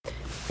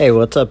Hey,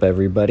 what's up,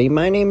 everybody?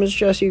 My name is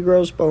Jesse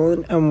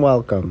Grosbolen, and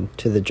welcome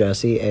to the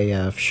Jesse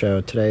AF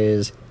Show. Today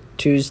is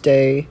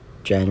Tuesday,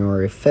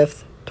 January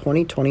 5th,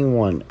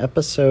 2021,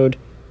 episode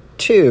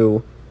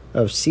 2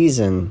 of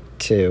season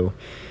 2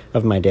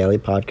 of my daily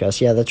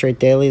podcast. Yeah, that's right,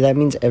 daily. That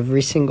means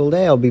every single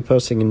day I'll be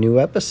posting a new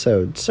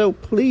episode. So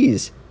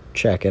please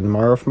check in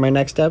tomorrow for my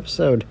next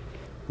episode.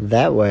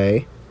 That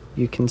way,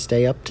 you can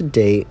stay up to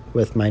date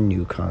with my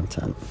new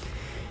content.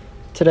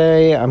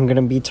 Today, I'm going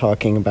to be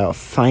talking about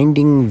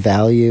finding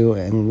value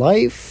in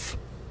life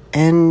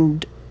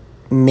and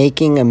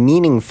making a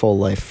meaningful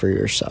life for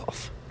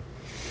yourself.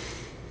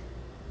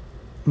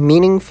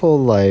 Meaningful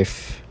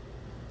life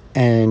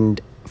and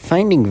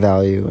finding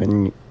value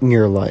in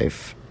your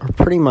life are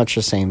pretty much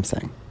the same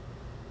thing.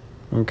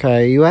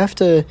 Okay? You have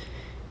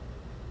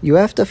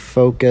to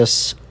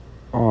focus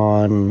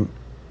on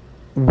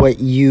what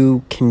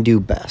you can do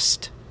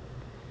best.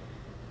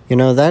 You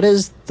know, that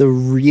is the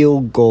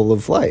real goal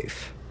of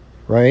life,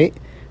 right?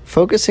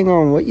 Focusing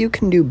on what you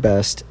can do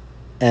best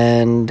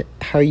and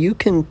how you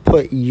can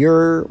put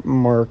your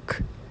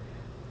mark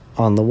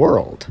on the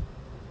world.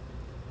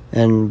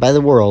 And by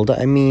the world,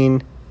 I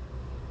mean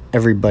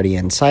everybody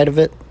inside of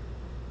it,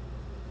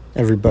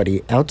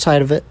 everybody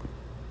outside of it,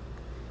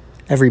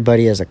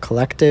 everybody as a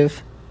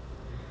collective,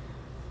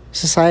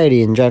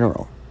 society in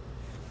general,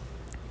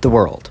 the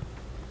world.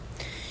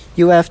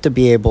 You have to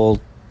be able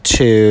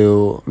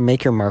to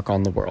make your mark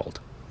on the world.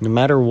 No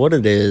matter what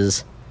it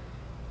is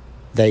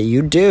that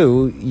you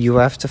do, you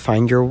have to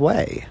find your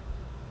way.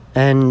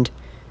 And,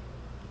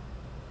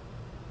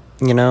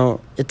 you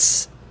know,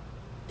 it's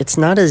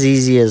not as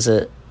easy as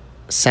it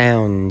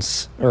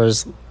sounds, or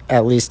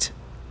at least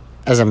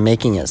as I'm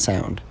making it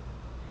sound.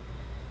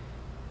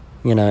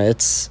 You know,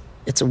 it's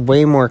a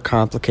way more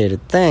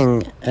complicated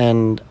thing,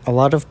 and a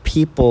lot of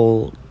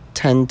people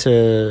tend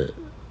to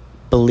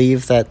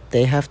believe that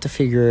they have to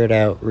figure it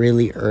out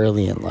really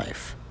early in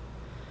life.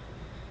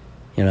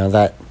 You know,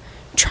 that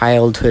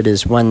childhood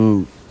is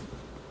when,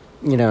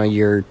 you know,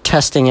 you're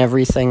testing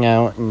everything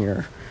out and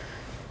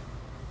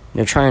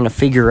you're trying to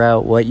figure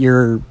out what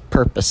your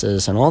purpose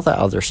is and all that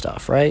other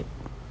stuff, right?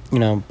 You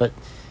know, but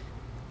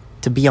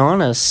to be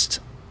honest,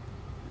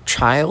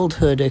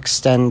 childhood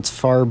extends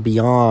far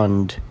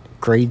beyond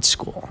grade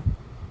school.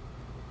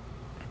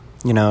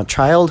 You know,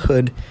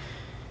 childhood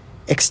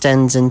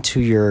extends into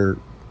your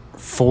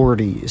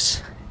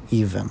 40s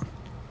even.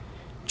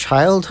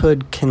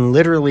 Childhood can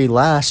literally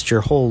last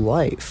your whole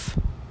life.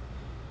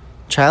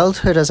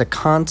 Childhood as a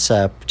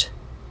concept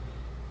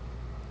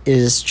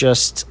is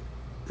just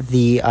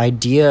the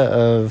idea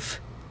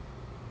of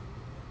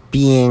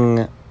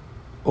being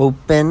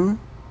open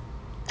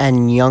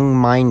and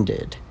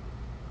young-minded.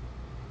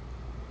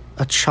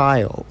 A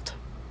child.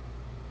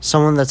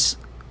 Someone that's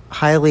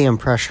highly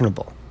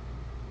impressionable.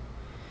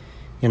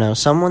 You know,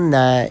 someone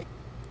that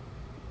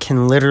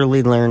can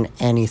literally learn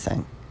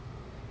anything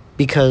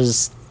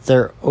because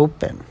they're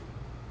open,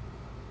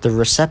 they're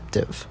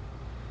receptive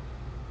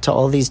to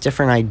all these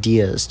different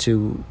ideas,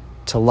 to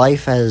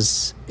life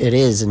as it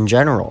is in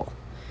general.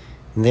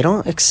 And they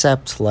don't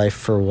accept life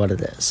for what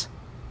it is.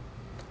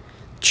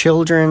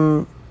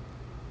 Children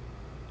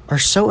are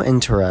so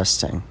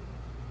interesting.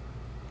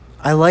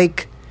 I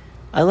like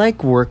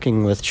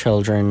working with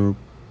children,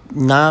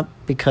 not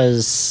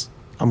because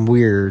I'm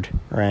weird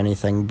or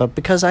anything, but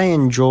because I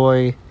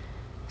enjoy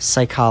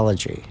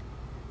psychology.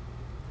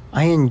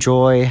 I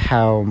enjoy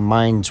how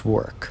minds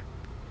work.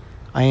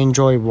 I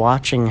enjoy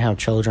watching how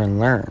children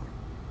learn,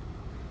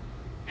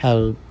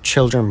 how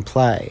children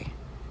play,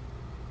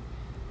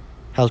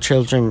 how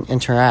children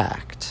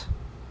interact.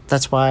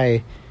 That's why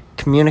I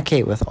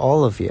communicate with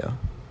all of you.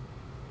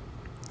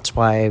 That's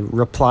why I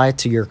reply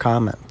to your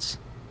comments.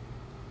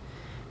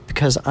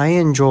 Because I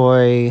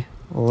enjoy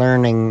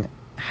learning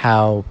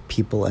how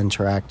people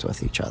interact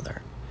with each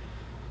other.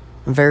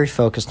 I'm very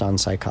focused on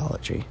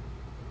psychology.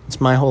 It's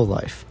my whole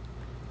life.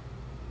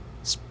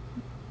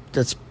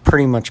 That's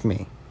pretty much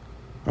me.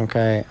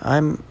 Okay?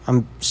 I'm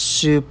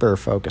super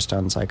focused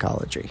on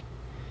psychology.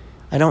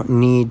 I don't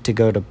need to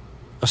go to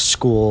a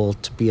school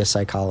to be a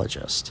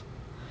psychologist.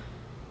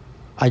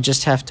 I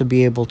just have to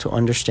be able to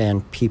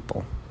understand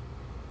people.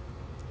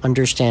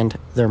 Understand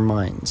their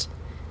minds,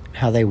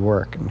 how they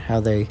work, and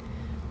how they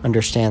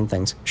understand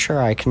things.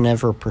 Sure, I can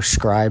never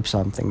prescribe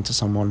something to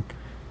someone,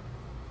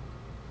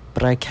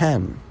 but I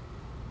can.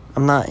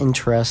 I'm not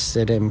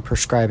interested in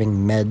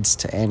prescribing meds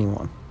to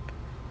anyone.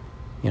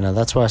 You know,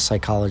 that's what a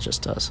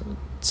psychologist does.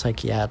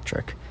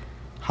 Psychiatric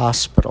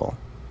hospital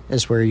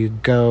is where you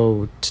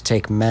go to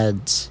take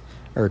meds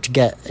or to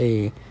get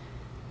a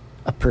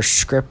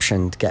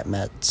prescription to get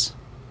meds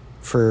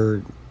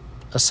for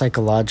a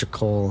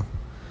psychological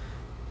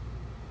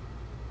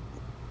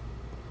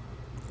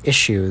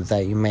issue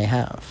that you may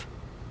have.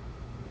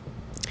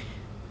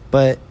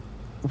 But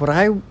what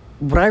I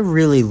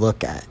really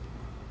look at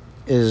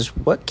is,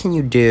 what can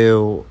you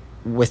do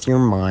with your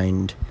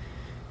mind?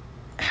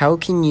 How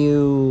can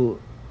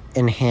you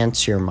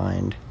enhance your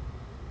mind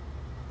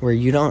where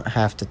you don't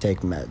have to take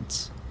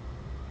meds?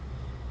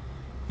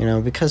 You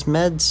know, because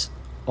meds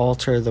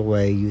alter the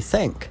way you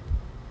think.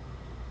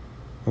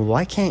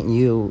 Why can't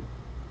you,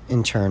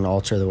 in turn,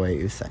 alter the way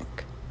you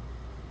think?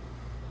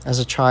 As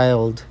a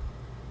child,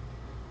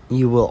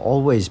 you will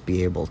always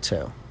be able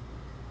to.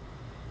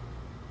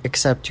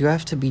 Except you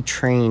have to be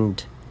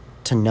trained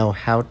to know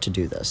how to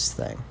do this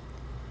thing.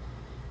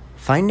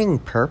 Finding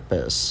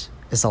purpose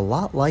is a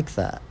lot like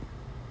that.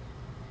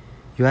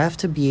 You have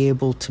to be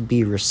able to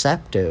be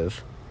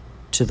receptive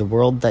to the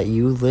world that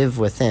you live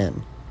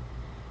within,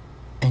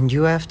 and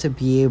you have to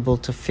be able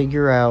to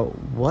figure out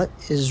what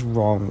is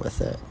wrong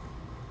with it,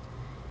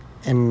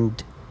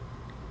 and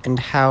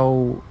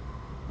how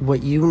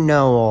what you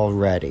know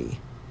already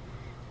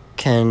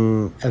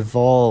can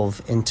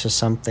evolve into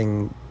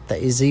something that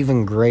is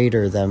even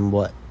greater than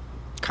what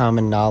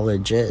common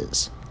knowledge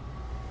is.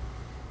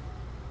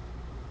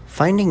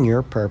 Finding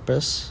your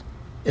purpose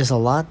is a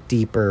lot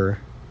deeper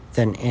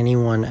than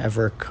anyone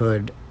ever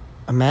could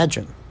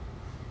imagine.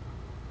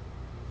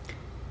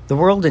 The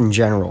world in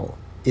general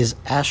is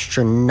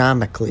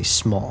astronomically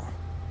small.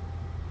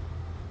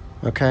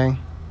 Okay?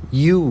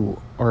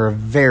 You are a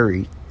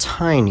very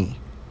tiny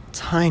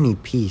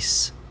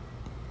piece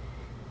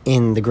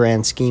in the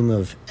grand scheme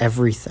of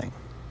everything.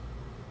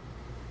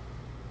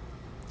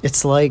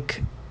 It's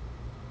like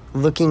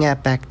looking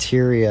at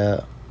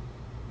bacteria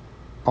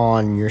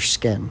on your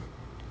skin.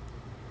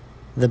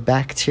 The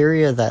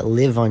bacteria that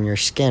live on your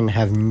skin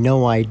have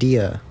no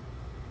idea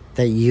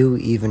that you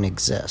even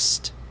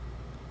exist.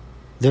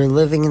 They're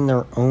living in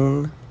their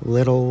own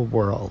little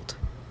world.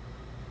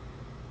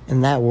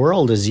 And that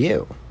world is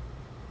you.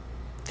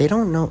 They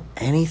don't know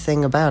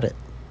anything about it.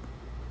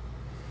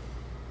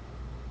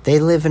 They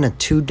live in a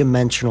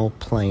two-dimensional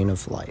plane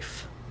of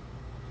life.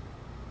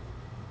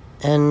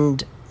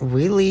 And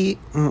we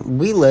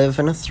live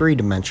in a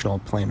three-dimensional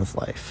plane of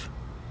life.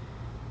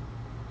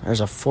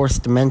 There's a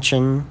fourth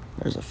dimension,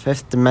 there's a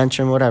fifth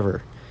dimension,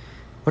 whatever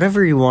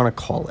you want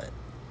to call it.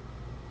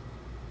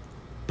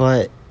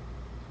 But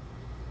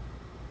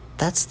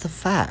that's the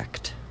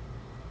fact.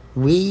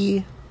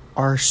 We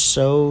are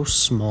so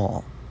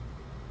small.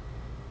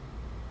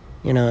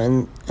 You know,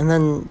 and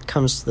then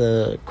comes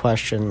the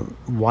question,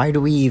 why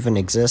do we even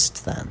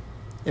exist then?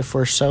 If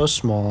we're so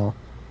small,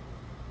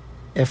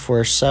 if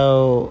we're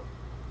so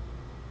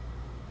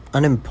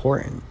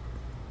unimportant.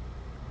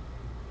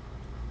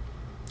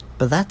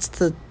 But that's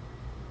the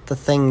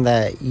thing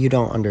that you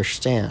don't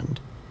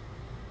understand.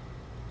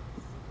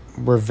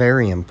 We're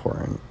very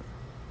important.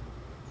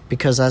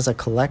 Because as a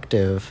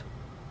collective,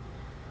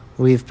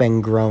 we've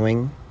been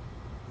growing,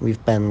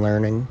 we've been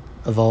learning,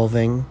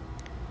 evolving,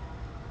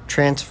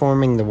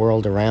 transforming the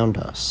world around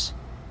us.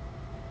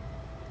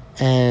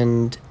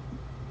 And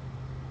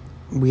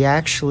we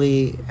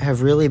actually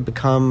have really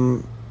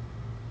become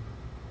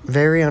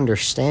very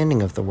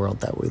understanding of the world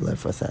that we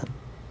live within.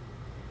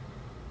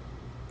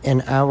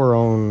 In our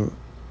own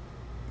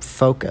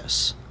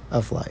focus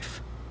of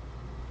life.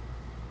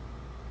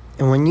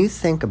 And when you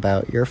think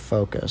about your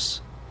focus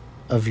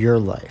of your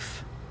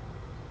life,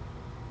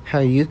 how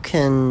you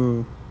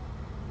can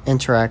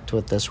interact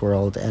with this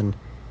world and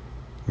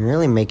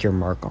really make your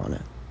mark on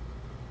it,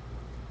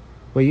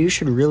 what you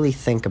should really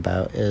think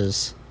about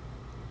is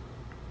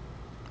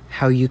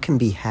how you can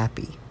be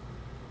happy.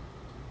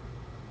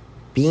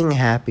 Being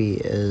happy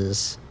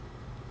is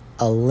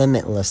a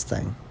limitless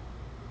thing.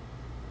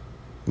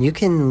 You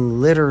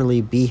can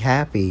literally be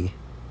happy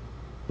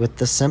with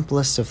the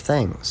simplest of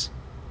things.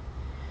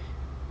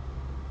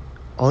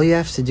 All you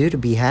have to do to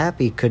be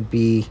happy could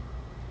be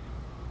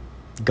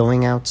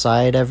going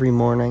outside every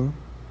morning,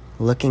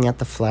 looking at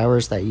the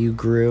flowers that you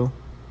grew,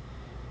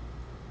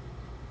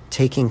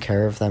 taking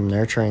care of them,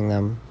 nurturing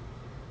them,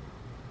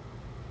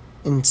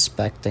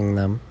 inspecting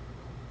them.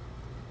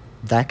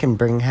 That can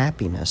bring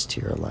happiness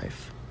to your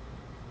life.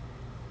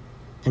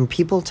 And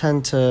people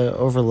tend to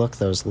overlook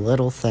those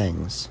little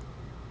things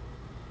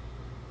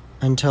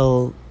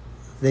until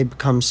they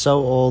become so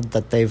old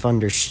that they've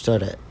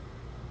understood it.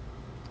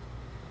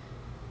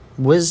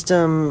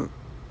 Wisdom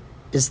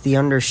is the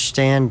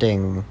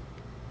understanding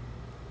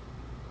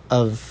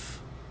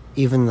of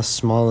even the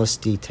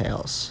smallest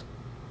details.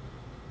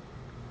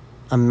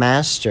 A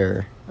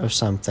master of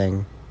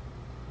something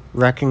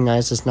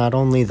recognizes not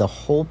only the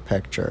whole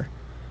picture,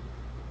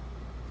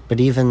 but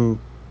even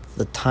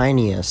the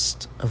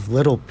tiniest of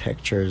little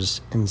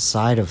pictures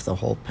inside of the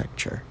whole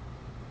picture.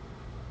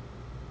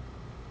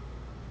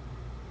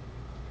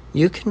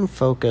 You can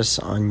focus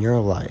on your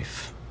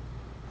life,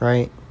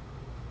 right?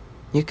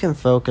 You can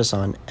focus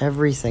on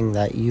everything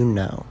that you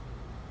know.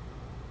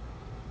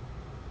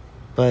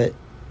 But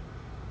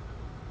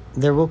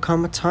there will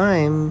come a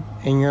time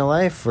in your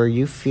life where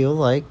you feel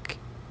like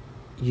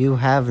you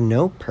have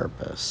no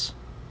purpose.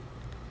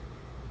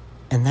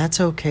 And that's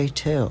okay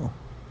too.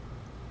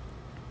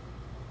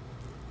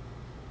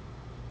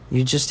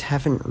 You just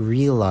haven't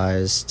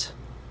realized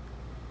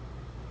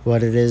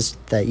what it is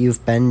that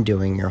you've been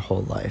doing your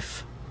whole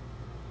life.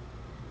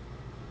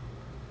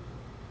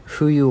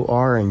 Who you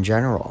are in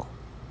general.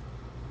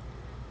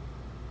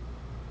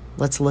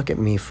 Let's look at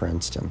me, for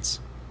instance.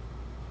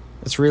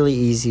 It's really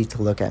easy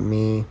to look at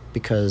me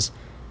because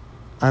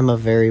I'm a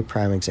very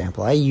prime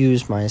example. I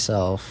use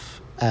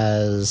myself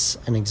as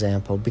an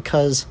example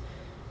because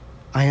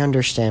I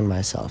understand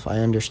myself. I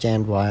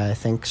understand why I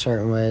think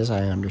certain ways.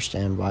 I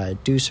understand why I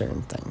do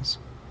certain things.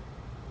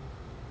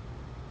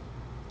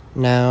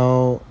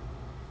 Now,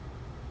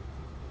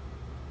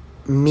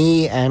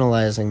 me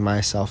analyzing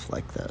myself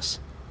like this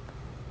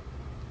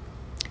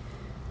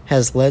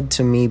has led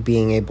to me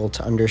being able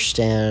to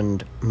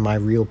understand my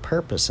real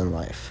purpose in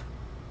life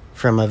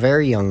from a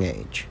very young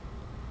age,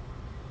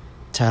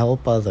 to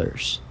help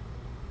others,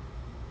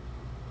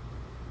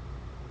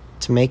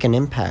 to make an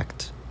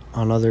impact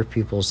on other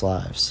people's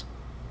lives,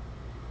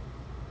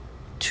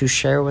 to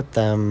share with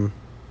them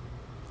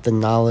the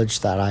knowledge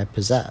that I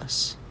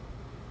possess,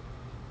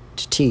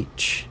 to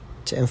teach,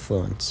 to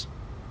influence,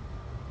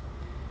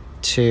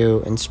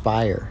 to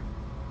inspire.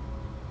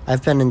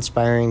 I've been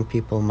inspiring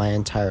people my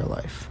entire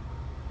life,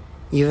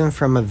 even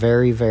from a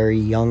very, very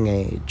young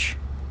age.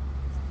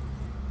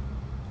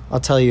 I'll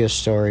tell you a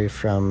story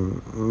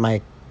from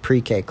my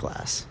pre-K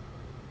class.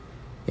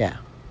 Yeah,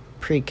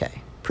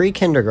 pre-K,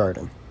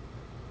 pre-kindergarten.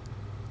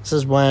 This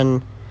is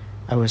when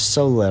I was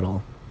so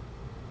little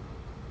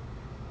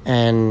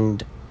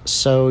and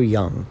so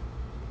young.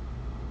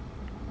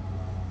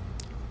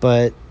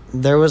 But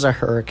there was a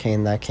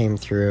hurricane that came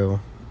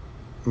through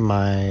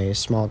my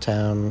small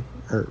town,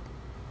 or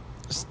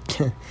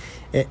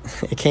it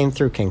came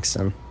through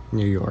Kingston,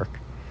 New York.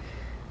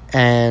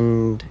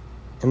 And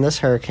in this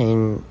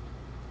hurricane,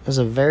 it was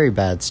a very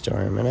bad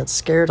storm, and it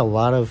scared a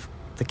lot of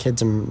the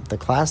kids in the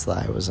class that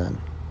I was in.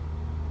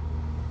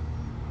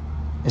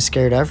 It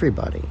scared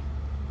everybody.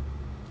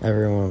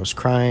 Everyone was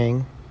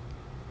crying.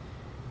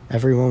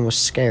 Everyone was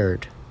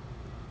scared.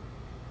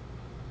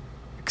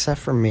 Except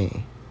for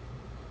me.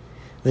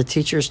 The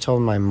teachers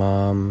told my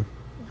mom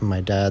and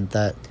my dad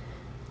that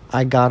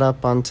I got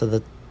up onto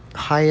the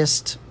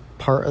highest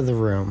part of the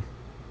room,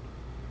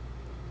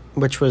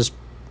 which was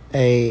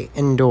a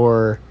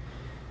indoor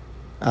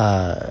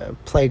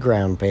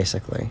playground,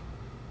 basically.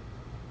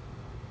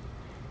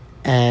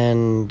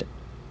 And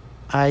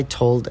I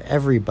told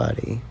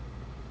everybody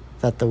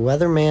that the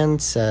weatherman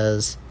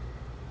says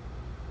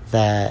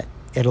that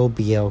it'll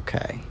be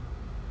okay.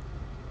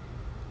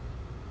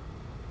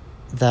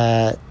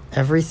 That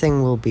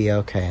everything will be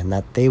okay and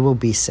that they will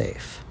be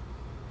safe.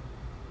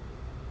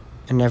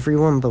 And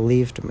everyone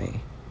believed me.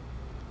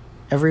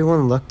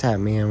 Everyone looked at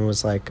me and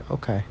was like,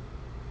 okay,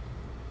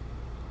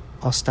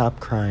 I'll stop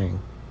crying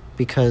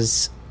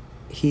because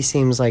he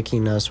seems like he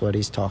knows what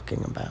he's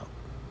talking about.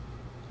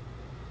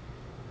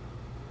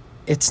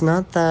 It's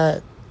not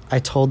that I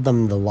told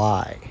them the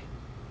lie,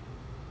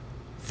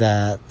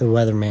 that the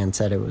weatherman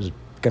said it was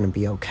going to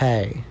be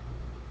okay.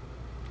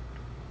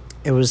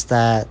 It was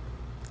that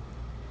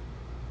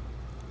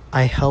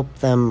I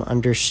helped them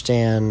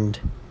understand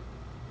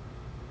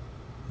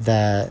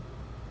that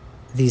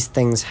these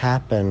things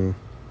happen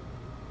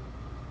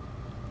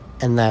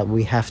and that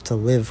we have to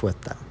live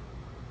with them.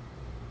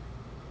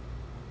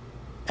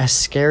 As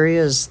scary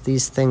as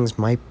these things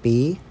might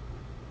be,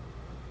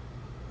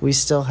 we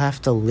still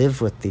have to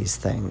live with these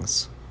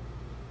things.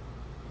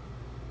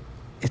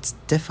 It's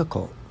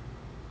difficult.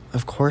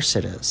 Of course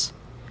it is.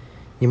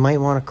 You might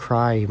want to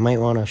cry. You might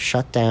want to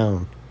shut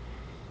down.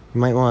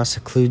 You might want to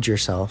seclude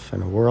yourself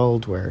in a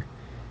world where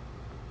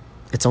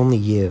it's only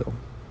you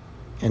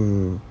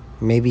and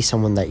maybe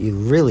someone that you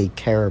really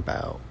care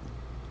about.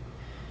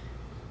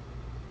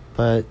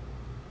 But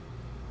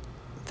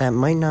that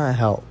might not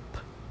help.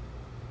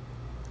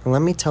 And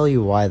let me tell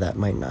you why that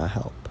might not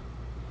help.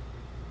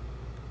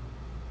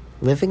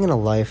 Living in a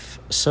life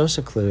so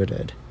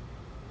secluded,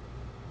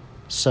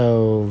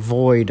 so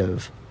void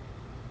of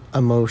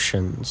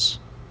emotions,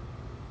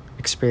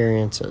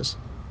 experiences,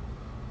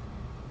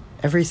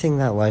 everything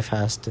that life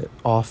has to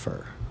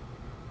offer,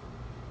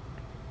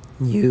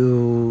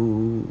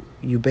 you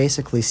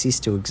basically cease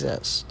to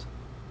exist.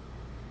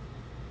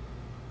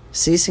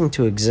 Ceasing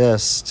to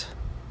exist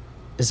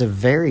is a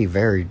very,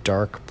 very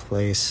dark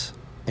place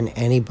in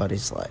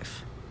anybody's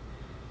life.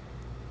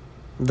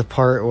 The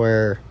part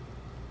where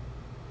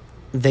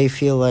they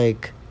feel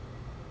like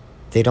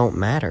they don't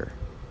matter,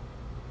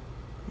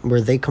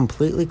 where they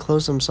completely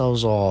close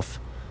themselves off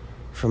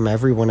from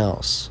everyone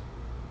else.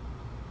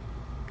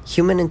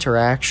 Human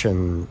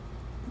interaction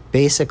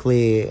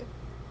basically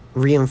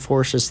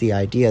reinforces the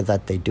idea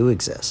that they do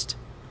exist.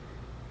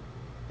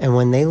 And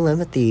when they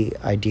limit the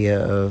idea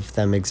of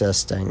them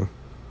existing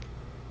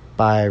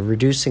by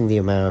reducing the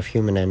amount of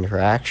human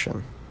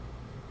interaction,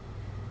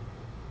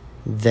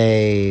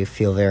 they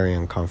feel very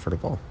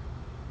uncomfortable.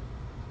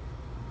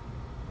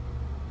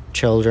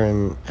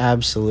 Children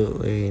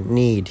absolutely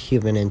need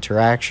human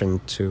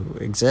interaction to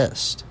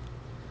exist.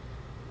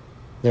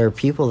 There are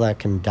people that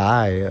can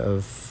die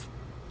of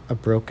a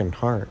broken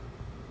heart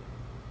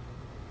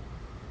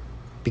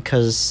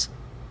because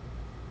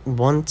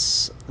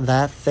once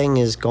that thing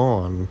is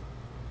gone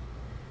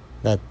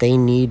that they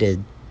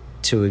needed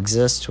to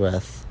exist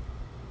with,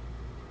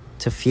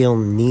 to feel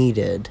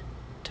needed,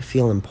 to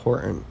feel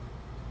important,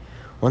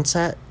 once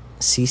that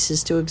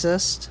ceases to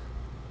exist,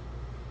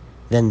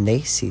 then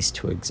they cease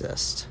to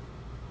exist.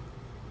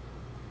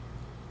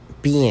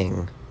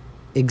 Being,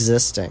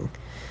 existing,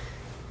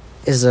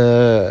 is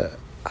a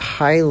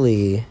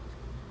highly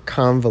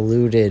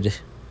convoluted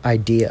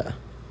idea.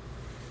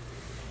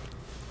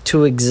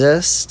 To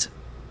exist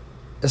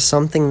is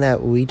something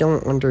that we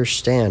don't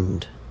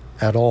understand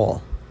at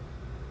all.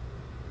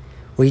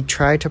 We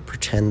try to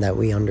pretend that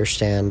we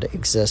understand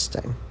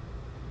existing.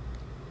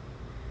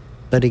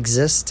 But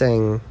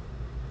existing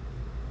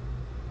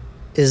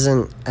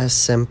isn't as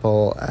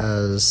simple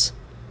as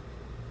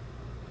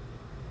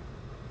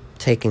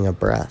taking a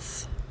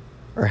breath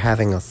or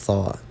having a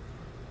thought.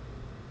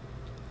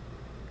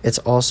 It's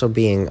also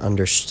being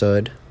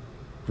understood,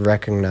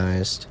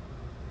 recognized,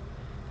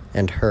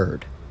 and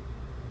heard,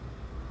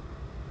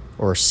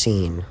 or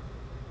seen.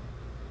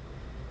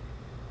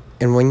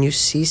 And when you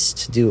cease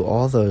to do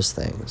all those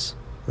things,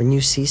 when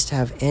you cease to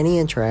have any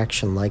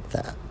interaction like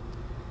that,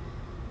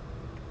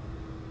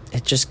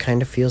 it just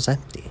kind of feels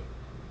empty.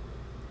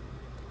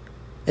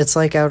 It's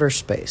like outer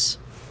space.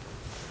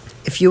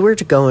 If you were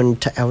to go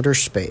into outer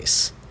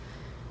space,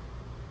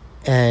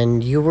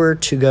 and you were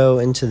to go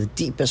into the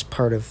deepest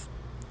part of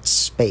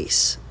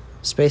space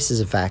is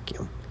a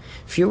vacuum.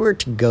 If you were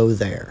to go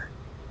there,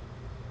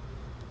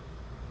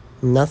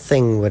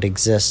 nothing would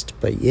exist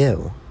but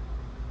you.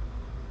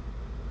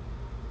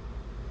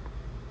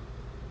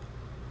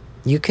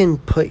 You can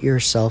put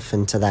yourself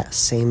into that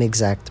same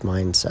exact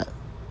mindset.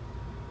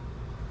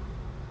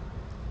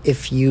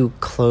 If you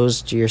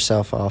closed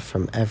yourself off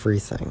from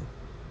everything.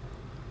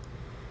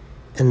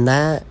 And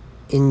that,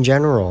 in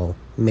general,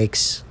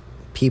 makes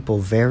people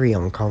very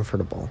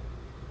uncomfortable.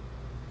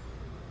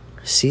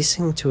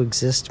 Ceasing to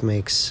exist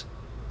makes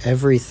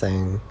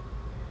everything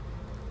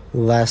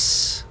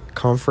less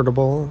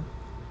comfortable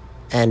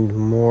and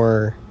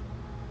more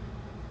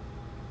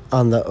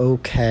on the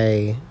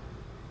okay,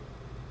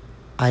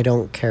 I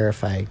don't care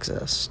if I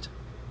exist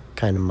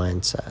kind of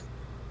mindset.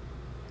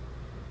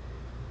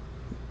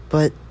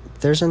 But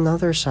there's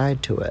another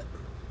side to it.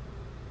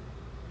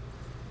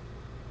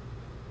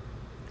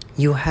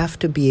 You have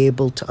to be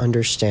able to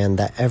understand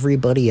that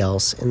everybody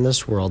else in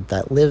this world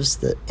that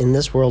lives in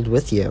this world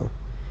with you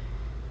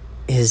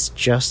is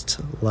just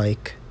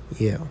like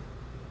you.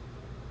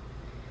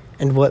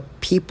 And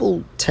what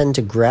people tend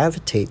to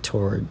gravitate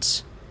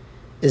towards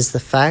is the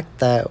fact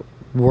that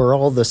we're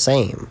all the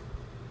same.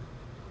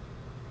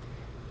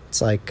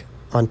 It's like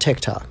on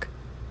TikTok.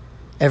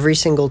 Every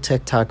single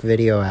TikTok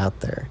video out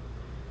there,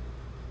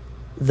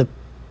 the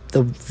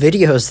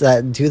videos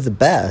that do the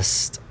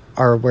best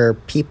are where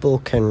people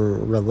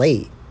can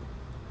relate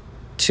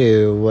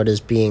to what is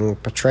being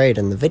portrayed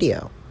in the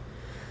video.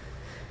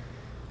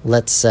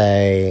 Let's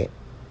say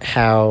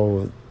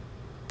how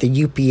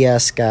the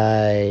UPS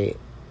guy,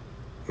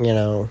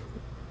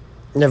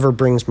 never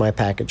brings my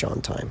package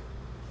on time.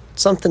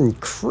 Something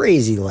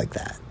crazy like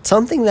that.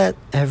 Something that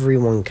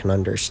everyone can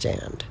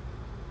understand.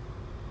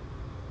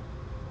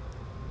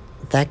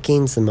 That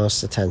gains the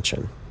most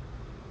attention.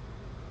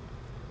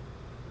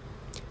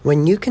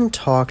 When you can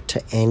talk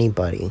to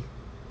anybody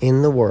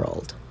in the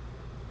world,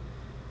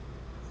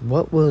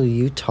 what will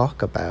you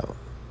talk about?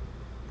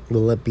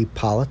 Will it be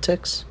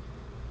politics?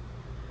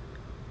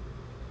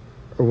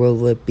 Or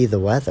will it be the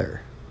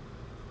weather?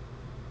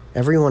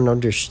 Everyone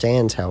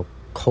understands how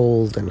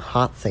cold and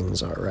hot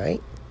things are,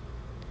 right?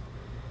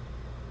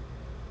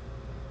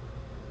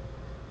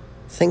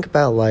 Think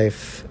about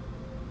life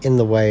in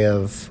the way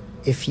of,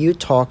 if you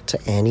talk to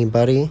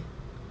anybody,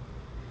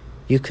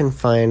 you can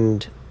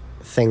find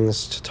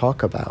things to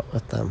talk about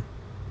with them.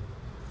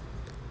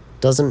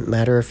 Doesn't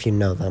matter if you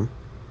know them.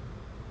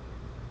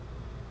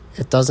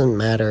 It doesn't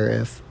matter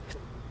if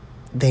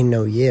they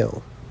know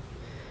you.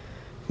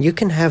 You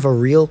can have a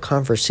real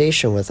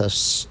conversation with a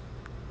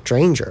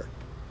stranger,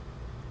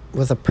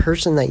 with a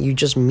person that you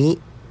just meet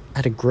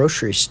at a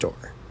grocery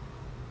store.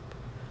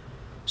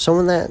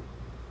 Someone that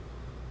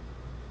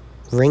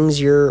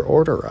rings your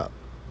order up,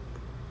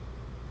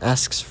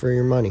 asks for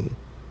your money.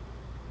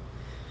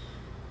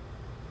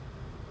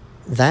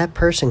 That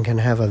person can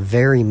have a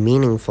very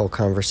meaningful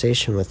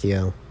conversation with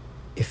you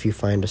if you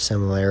find a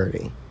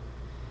similarity.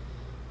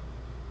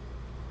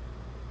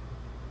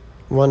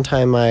 One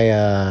time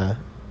it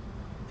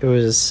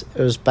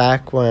was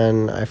back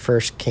when I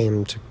first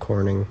came to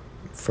Corning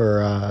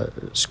for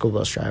school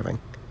bus driving.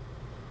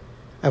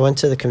 I went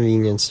to the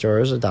convenience store.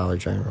 It was a Dollar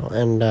General,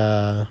 and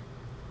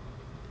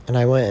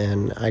I went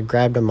in. I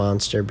grabbed a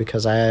Monster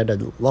because I had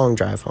a long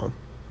drive home.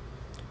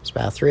 It was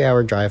about a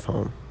 3-hour drive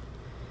home.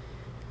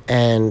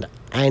 And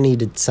I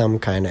needed some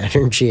kind of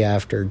energy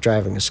after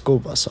driving a school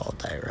bus all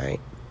day, right?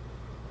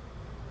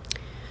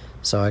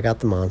 So I got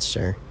the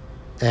Monster.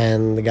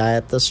 And the guy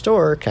at the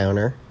store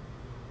counter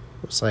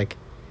was like,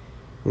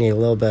 "Need a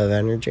little bit of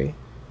energy?"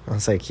 I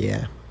was like,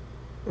 "Yeah."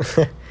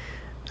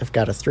 I've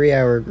got a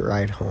 3-hour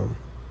ride home.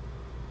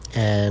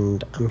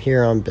 And I'm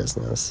here on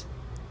business,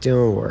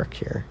 doing work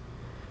here.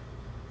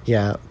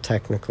 Yeah,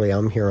 technically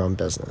I'm here on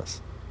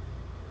business.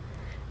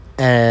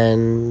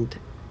 And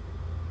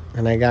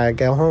I gotta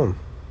go home.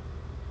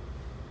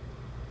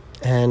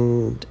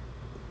 And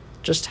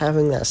just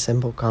having that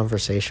simple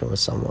conversation with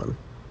someone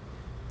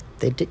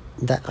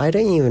that I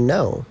didn't even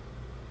know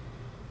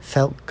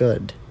felt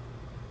good,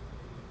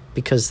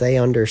 because they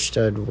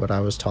understood what I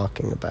was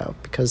talking about,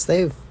 because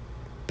they've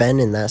been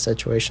in that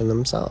situation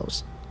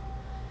themselves.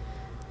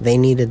 They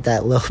needed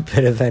that little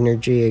bit of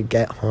energy to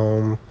get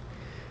home,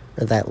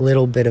 or that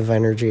little bit of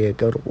energy to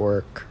go to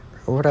work,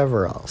 or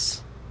whatever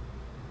else.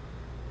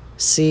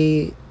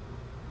 See,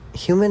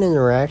 human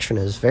interaction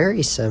is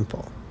very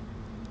simple.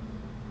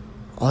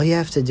 All you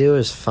have to do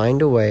is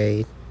find a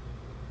way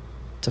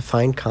to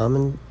find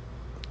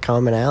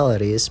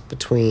commonalities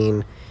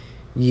between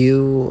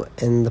you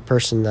and the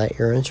person that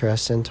you're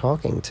interested in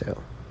talking to.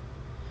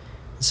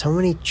 So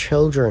many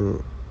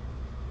children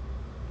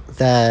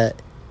that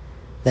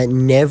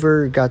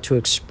never got to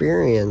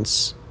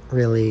experience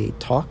really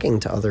talking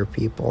to other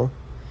people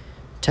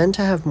tend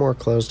to have more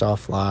closed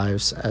off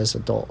lives as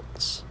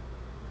adults,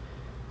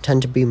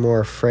 tend to be more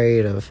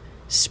afraid of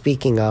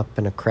speaking up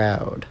in a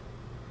crowd.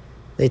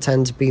 They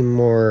tend to be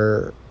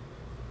more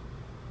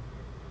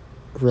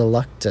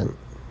reluctant.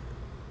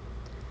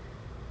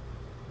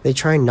 They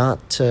try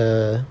not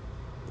to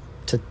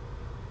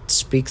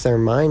speak their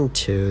mind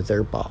to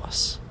their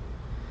boss.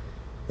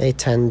 They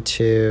tend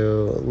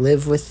to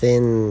live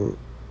within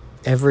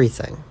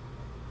everything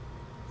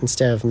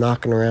instead of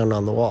knocking around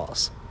on the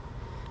walls.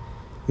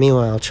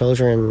 Meanwhile,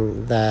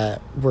 children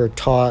that were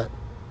taught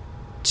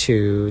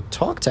to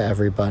talk to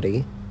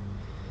everybody,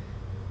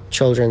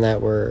 children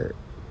that were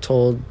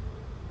told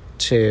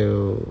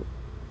to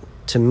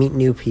meet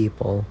new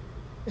people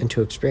and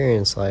to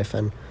experience life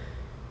and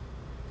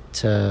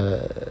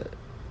to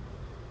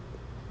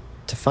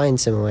find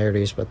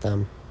similarities with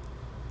them,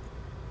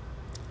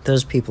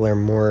 those people are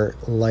more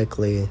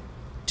likely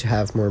to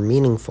have more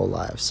meaningful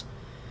lives,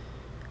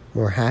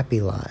 more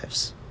happy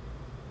lives,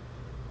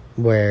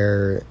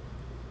 where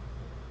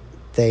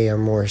they are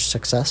more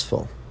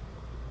successful.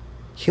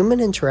 Human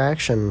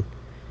interaction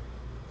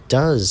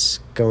does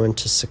go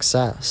into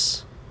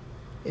success.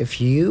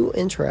 If you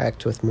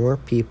interact with more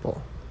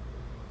people,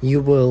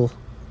 you will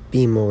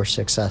be more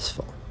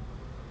successful.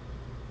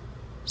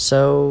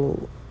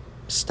 So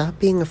stop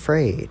being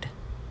afraid.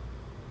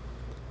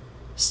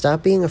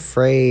 Stop being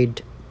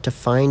afraid to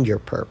find your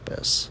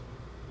purpose.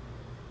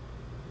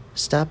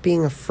 Stop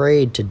being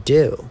afraid to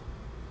do,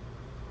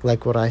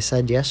 like what I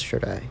said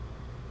yesterday.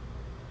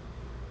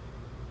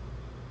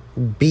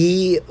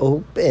 Be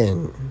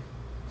open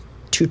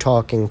to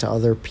talking to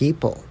other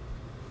people,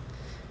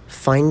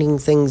 finding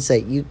things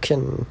that you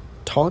can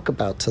talk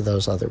about to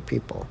those other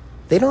people.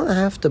 They don't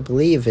have to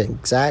believe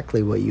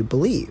exactly what you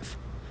believe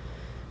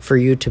for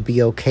you to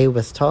be okay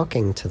with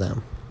talking to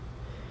them,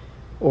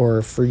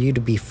 or for you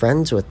to be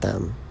friends with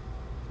them,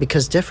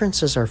 because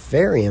differences are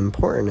very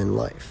important in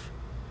life.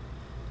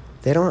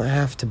 They don't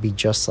have to be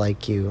just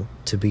like you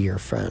to be your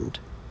friend.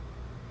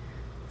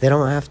 They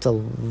don't have to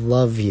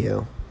love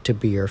you to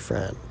be your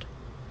friend.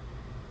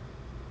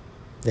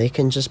 They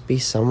can just be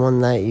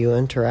someone that you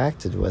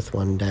interacted with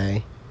one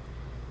day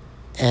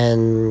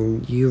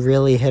and you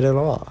really hit it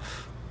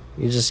off.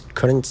 You just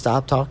couldn't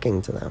stop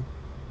talking to them.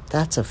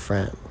 That's a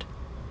friend.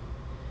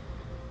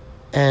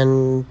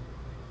 And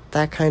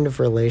that kind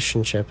of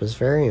relationship is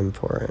very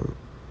important.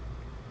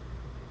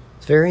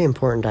 It's very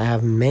important to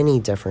have many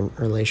different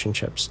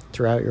relationships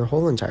throughout your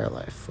whole entire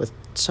life with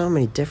so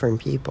many different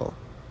people.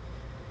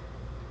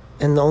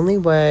 And the only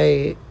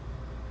way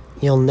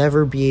you'll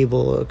never be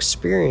able to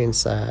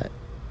experience that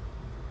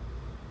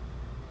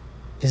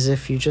is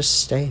if you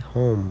just stay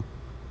home.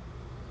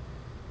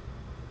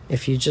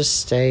 If you just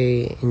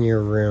stay in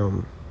your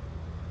room.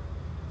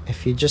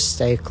 If you just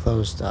stay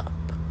closed up.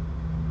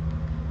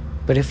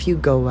 But if you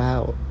go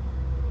out,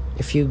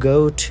 if you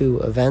go to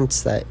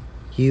events that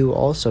you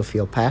also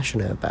feel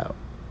passionate about,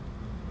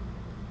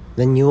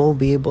 then you will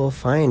be able to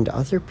find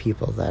other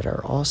people that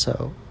are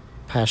also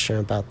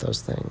passionate about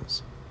those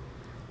things.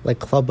 Like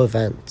club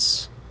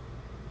events,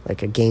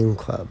 like a game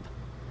club,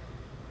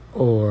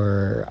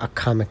 or a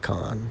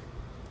Comic-Con,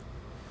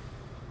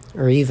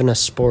 or even a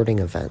sporting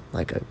event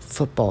like a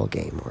football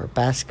game or a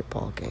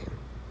basketball game.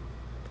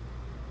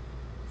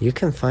 You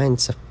can find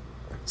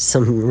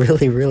some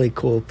really, really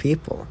cool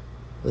people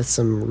with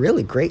some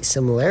really great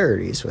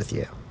similarities with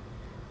you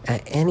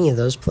at any of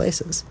those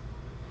places.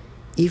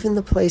 Even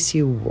the place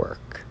you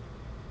work.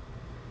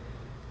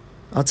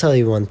 I'll tell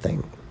you one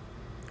thing.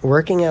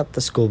 Working at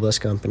the school bus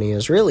company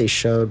has really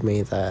showed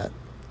me that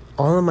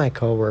all of my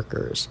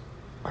coworkers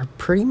are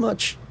pretty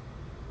much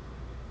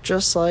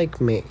just like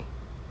me.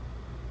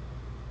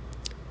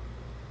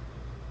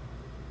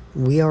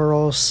 We are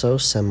all so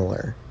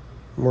similar.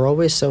 We're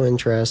always so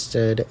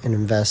interested and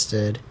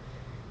invested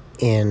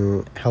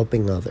in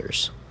helping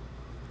others.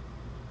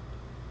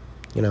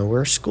 You know,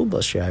 we're school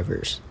bus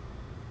drivers.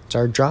 It's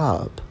our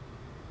job.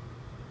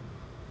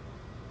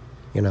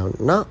 You know,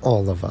 not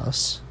all of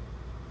us.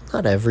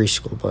 Not every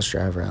school bus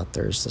driver out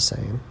there is the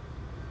same.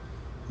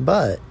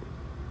 But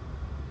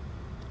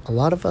a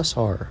lot of us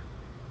are.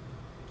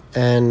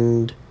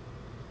 And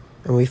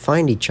we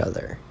find each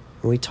other.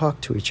 We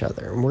talk to each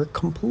other, and we're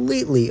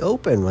completely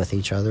open with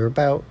each other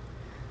about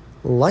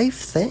life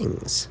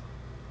things.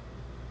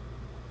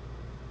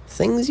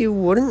 Things you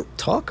wouldn't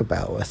talk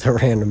about with a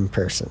random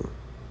person.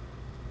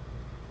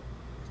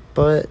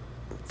 But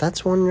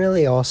that's one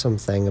really awesome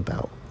thing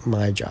about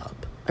my job.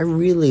 I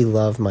really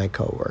love my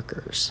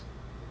coworkers.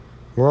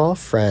 We're all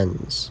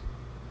friends.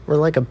 We're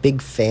like a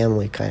big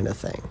family kind of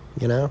thing,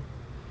 you know?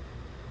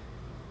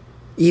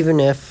 Even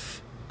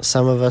if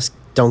some of us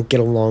don't get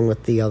along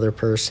with the other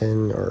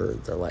person, or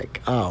they're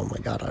like, oh my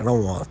God, I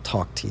don't want to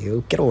talk to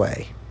you, get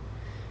away.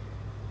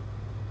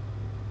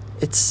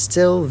 It's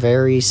still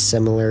very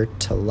similar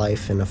to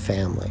life in a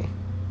family.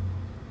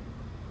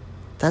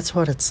 That's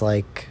what it's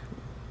like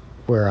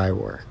where I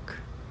work.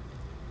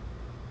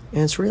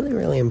 And it's really,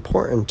 really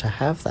important to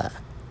have that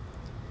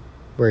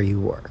where you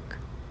work.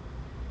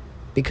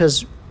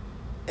 Because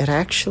it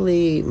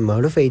actually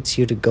motivates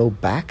you to go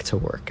back to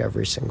work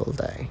every single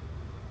day.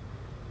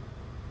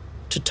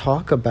 To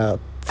talk about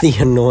the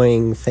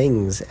annoying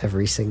things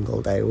every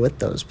single day with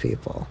those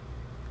people.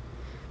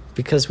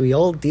 Because we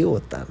all deal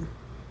with them.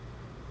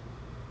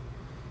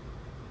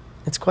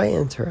 It's quite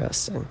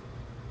interesting.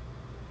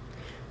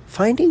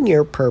 Finding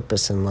your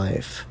purpose in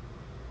life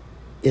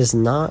is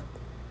not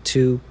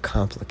too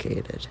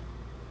complicated.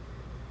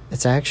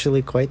 It's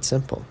actually quite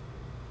simple.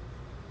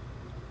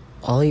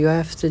 All you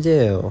have to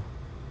do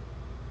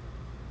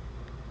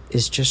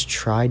is just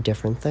try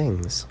different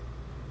things.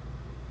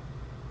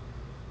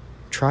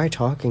 Try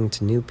talking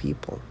to new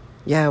people.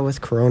 Yeah, with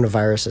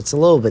coronavirus, it's a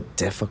little bit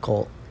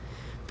difficult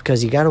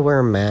because you gotta wear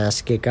a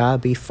mask, you gotta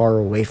be far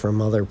away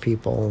from other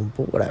people,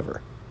 but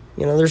whatever.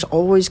 You know, there's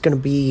always gonna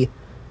be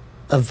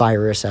a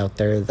virus out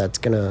there that's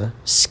gonna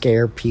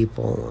scare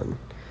people, and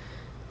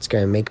it's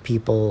gonna make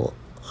people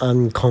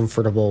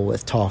uncomfortable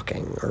with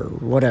talking or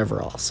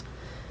whatever else.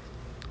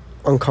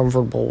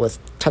 Uncomfortable with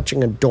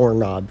touching a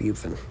doorknob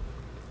even.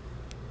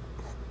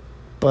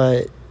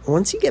 But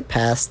once you get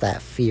past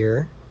that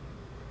fear,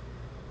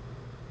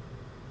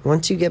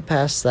 once you get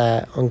past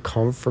that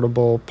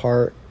uncomfortable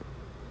part,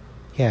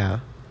 yeah,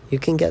 you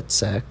can get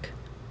sick.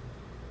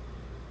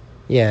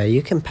 Yeah,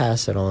 you can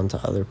pass it on to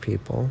other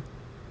people.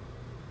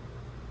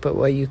 But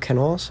what you can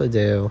also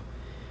do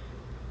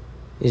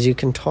is you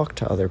can talk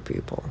to other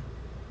people.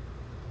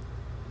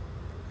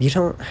 You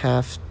don't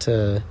have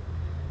to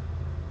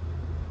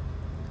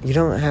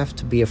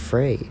be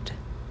afraid.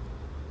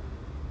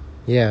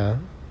 Yeah,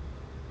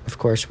 of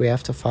course, we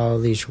have to follow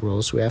these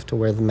rules. We have to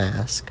wear the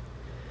mask.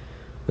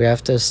 We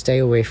have to stay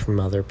away from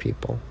other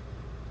people.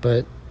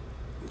 But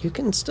you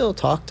can still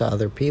talk to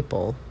other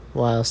people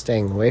while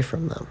staying away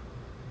from them.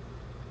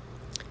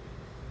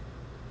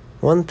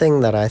 One thing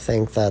that I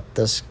think that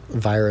this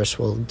virus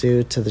will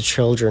do to the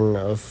children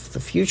of the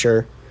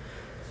future,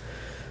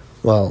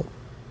 well,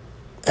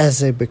 as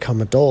they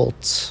become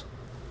adults,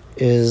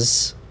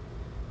 is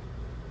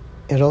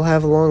it'll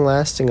have a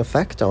long-lasting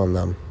effect on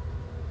them.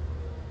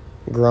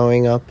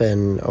 Growing up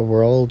in a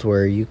world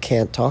where you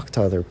can't talk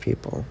to other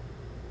people,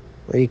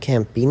 where you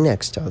can't be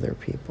next to other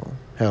people.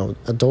 How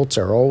adults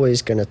are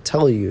always going to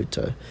tell you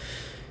to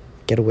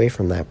get away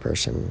from that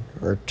person,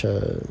 or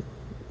to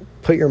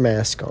put your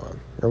mask on,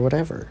 or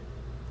whatever.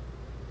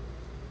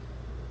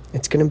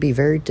 It's going to be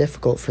very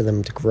difficult for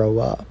them to grow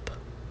up.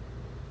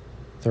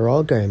 They're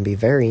all going to be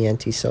very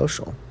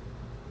antisocial.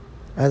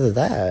 Either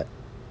that,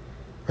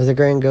 or they're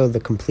going to go the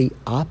complete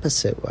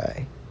opposite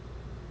way.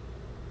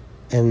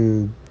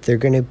 And they're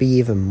going to be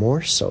even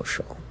more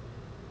social.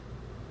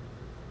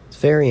 It's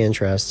very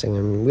interesting,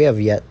 and we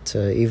have yet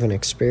to even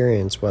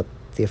experience what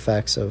the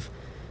effects of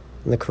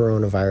the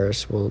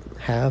coronavirus will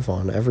have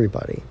on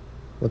everybody.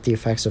 What the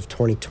effects of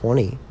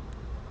 2020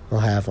 will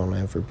have on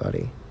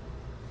everybody.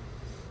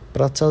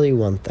 But I'll tell you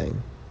one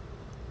thing.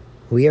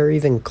 We are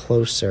even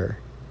closer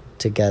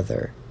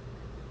together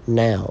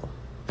now,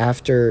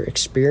 after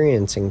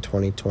experiencing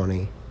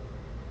 2020,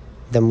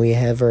 than we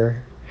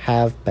ever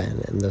have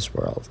been in this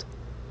world.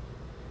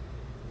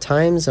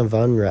 Times of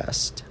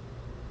unrest,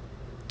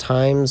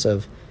 times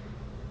of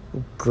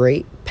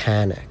great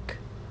panic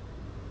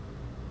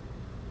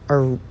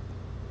are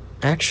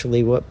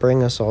actually what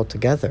bring us all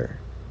together.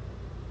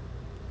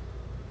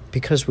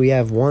 Because we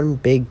have one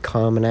big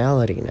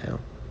commonality now.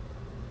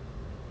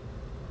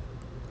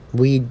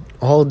 We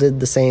all did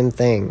the same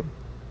thing.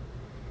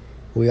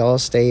 We all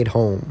stayed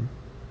home.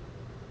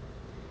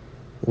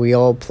 We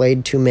all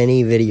played too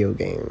many video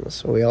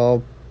games. We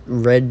all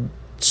read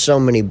so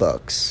many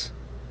books.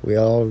 We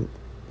all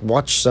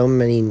watched so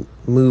many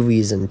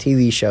movies and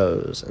TV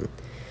shows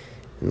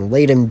and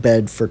laid in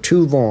bed for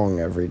too long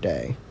every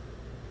day.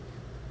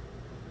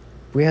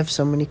 We have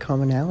so many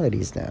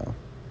commonalities now.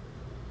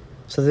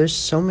 So there's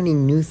so many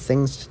new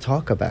things to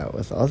talk about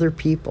with other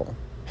people.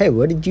 Hey,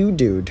 what did you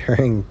do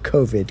during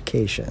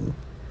COVID-cation?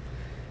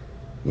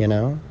 You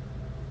know?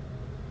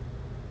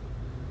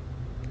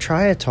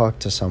 Try to talk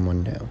to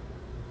someone new,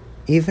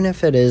 even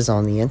if it is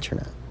on the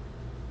internet.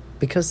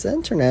 Because the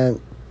internet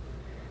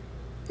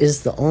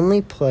is the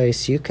only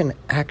place you can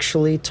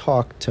actually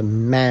talk to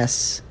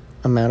mass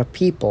amount of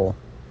people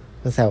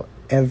without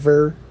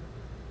ever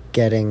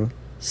getting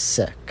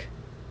sick.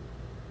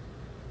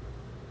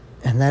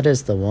 And that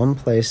is the one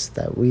place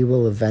that we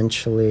will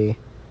eventually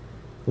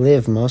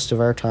live most of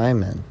our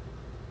time in.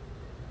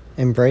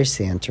 Embrace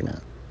the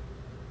internet.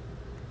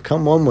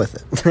 Come one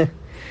with it.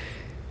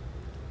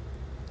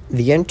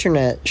 The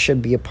internet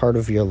should be a part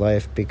of your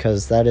life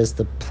because that is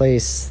the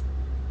place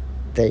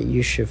that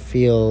you should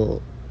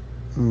feel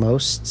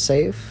most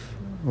safe,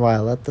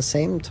 while at the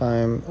same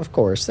time, of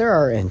course, there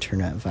are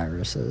internet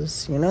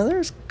viruses.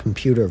 There's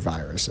computer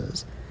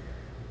viruses.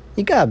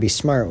 You gotta be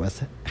smart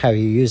with how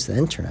you use the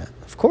internet,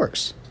 of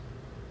course.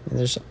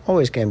 There's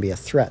always gonna be a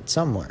threat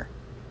somewhere.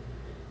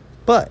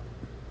 But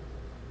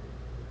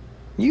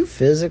you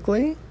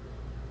physically,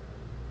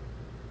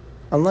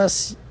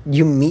 unless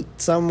you meet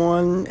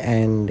someone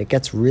and it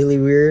gets really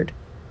weird,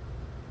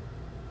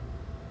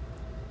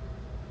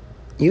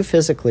 you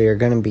physically are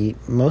going to be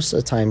most of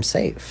the time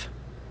safe.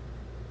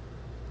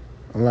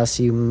 Unless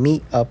you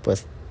meet up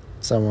with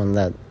someone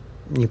that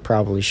you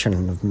probably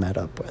shouldn't have met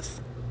up with.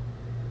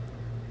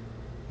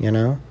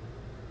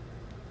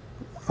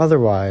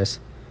 Otherwise,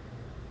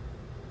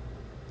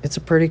 it's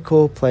a pretty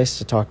cool place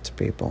to talk to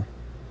people.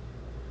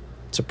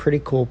 It's a pretty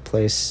cool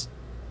place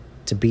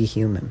to be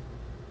human.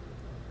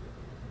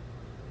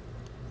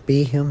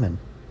 Be human.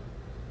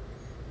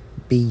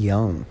 Be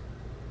young.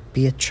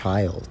 Be a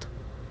child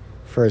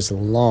for as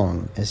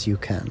long as you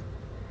can.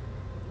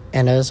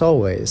 And as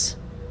always,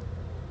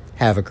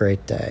 have a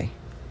great day.